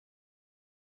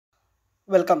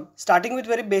Welcome. Starting with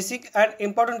very basic and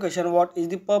important question, what is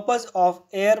the purpose of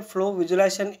airflow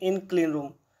visualization in clean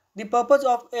room? The purpose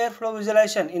of airflow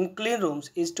visualization in clean rooms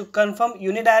is to confirm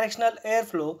unidirectional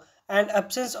airflow and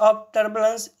absence of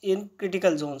turbulence in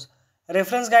critical zones.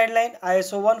 Reference guideline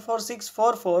ISO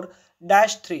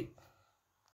 14644-3.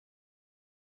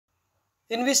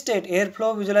 In which state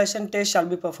airflow visualization test shall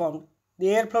be performed? The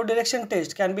airflow direction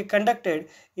test can be conducted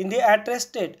in the at-rest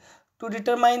state to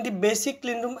determine the basic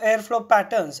cleanroom airflow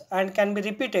patterns and can be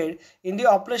repeated in the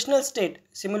operational state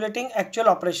simulating actual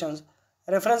operations.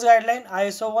 Reference guideline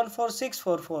ISO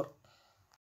 14644.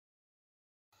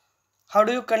 How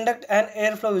do you conduct an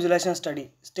airflow visualization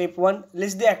study? Step 1.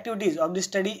 List the activities of the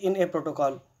study in a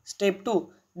protocol. Step 2.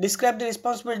 Describe the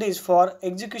responsibilities for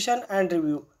execution and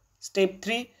review. Step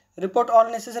 3. Report all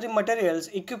necessary materials,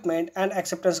 equipment and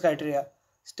acceptance criteria.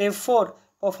 Step 4.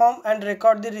 Perform and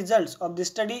record the results of the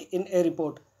study in a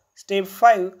report. Step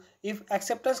 5. If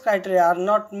acceptance criteria are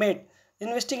not met,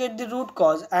 investigate the root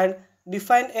cause and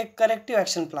define a corrective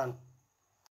action plan.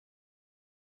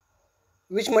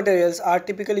 Which materials are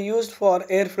typically used for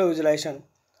airflow visualization?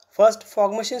 First,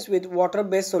 fog machines with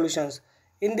water-based solutions.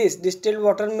 In this, distilled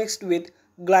water mixed with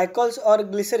glycols or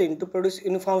glycerin to produce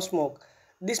uniform smoke.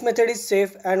 This method is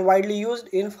safe and widely used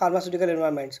in pharmaceutical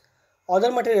environments.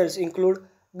 Other materials include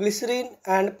glycerin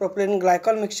and propylene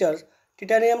glycol mixtures,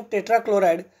 titanium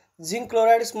tetrachloride, zinc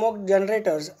chloride smoke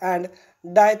generators, and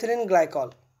diethylene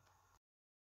glycol.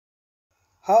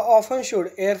 How often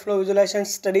should airflow visualization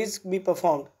studies be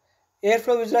performed?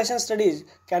 Airflow visualization studies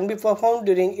can be performed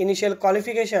during initial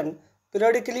qualification,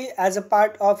 periodically as a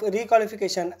part of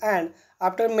requalification, and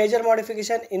after major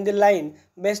modification in the line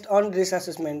based on risk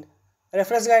assessment.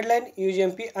 Reference guideline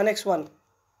UGMP Annex 1.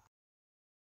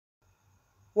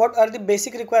 What are the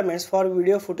basic requirements for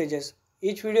video footages?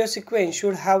 Each video sequence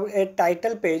should have a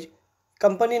title page,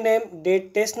 company name,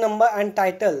 date, test number and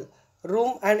title,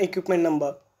 room and equipment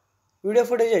number. Video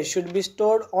footages should be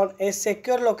stored on a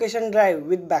secure location drive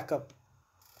with backup.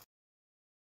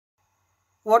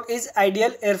 What is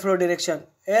ideal airflow direction?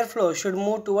 Airflow should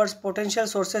move towards potential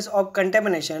sources of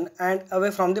contamination and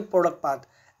away from the product path.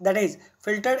 That is,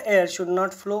 filtered air should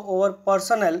not flow over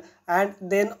personnel and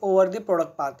then over the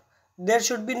product path. There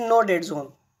should be no dead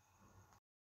zone.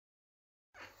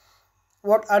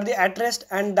 What are the at-rest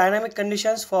and dynamic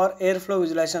conditions for airflow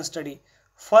visualization study?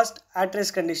 First,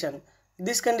 at-rest condition.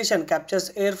 This condition captures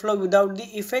airflow without the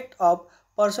effect of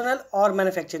personnel or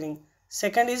manufacturing.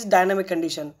 Second is dynamic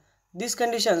condition. These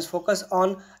conditions focus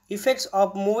on effects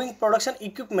of moving production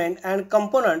equipment and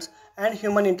components and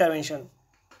human intervention.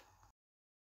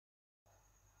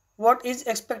 What is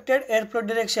expected airflow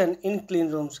direction in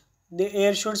clean rooms? The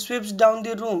air should sweep down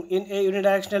the room in a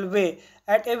unidirectional way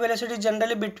at a velocity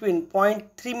generally between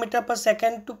 0.3 meter per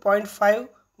second to 0.5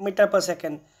 meter per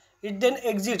second. It then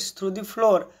exits through the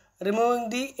floor, removing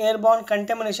the airborne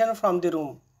contamination from the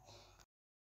room.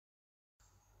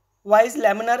 Why is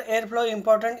laminar airflow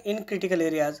important in critical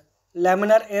areas?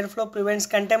 Laminar airflow prevents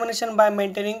contamination by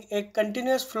maintaining a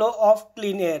continuous flow of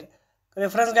clean air.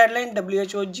 Reference guideline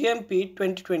WHO GMP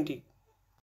 2020.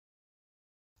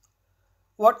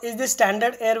 What is the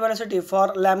standard air velocity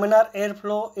for laminar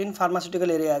airflow in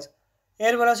pharmaceutical areas?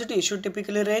 Air velocity should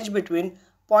typically range between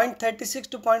 0.36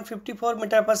 to 0.54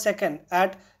 meter per second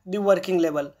at the working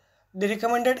level. The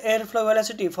recommended airflow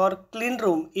velocity for clean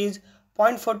room is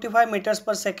 0.45 meters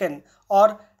per second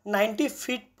or 90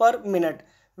 feet per minute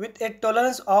with a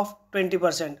tolerance of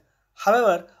 20%.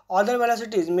 However, other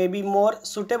velocities may be more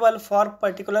suitable for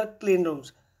particular clean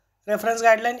rooms. Reference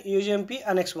guideline UGMP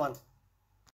Annex 1.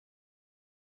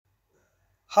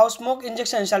 How smoke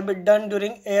injection shall be done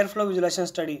during airflow visualization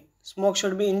study? Smoke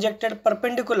should be injected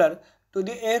perpendicular to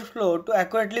the airflow to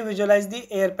accurately visualize the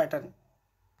air pattern.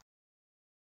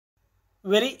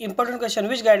 Very important question,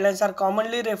 which guidelines are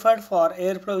commonly referred for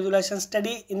airflow visualization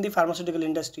study in the pharmaceutical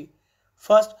industry?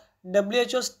 First,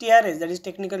 WHO's TRS, that is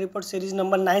Technical Report Series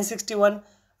number 961,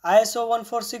 ISO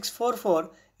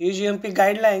 14644, UGMP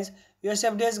guidelines, US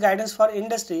FDA's guidance for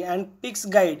industry and PICS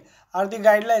guide are the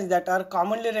guidelines that are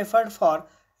commonly referred for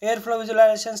airflow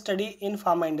visualization study in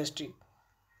pharma industry.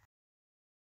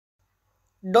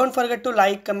 Don't forget to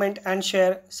like, comment and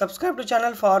share. Subscribe to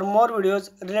channel for more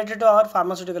videos related to our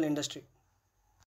pharmaceutical industry.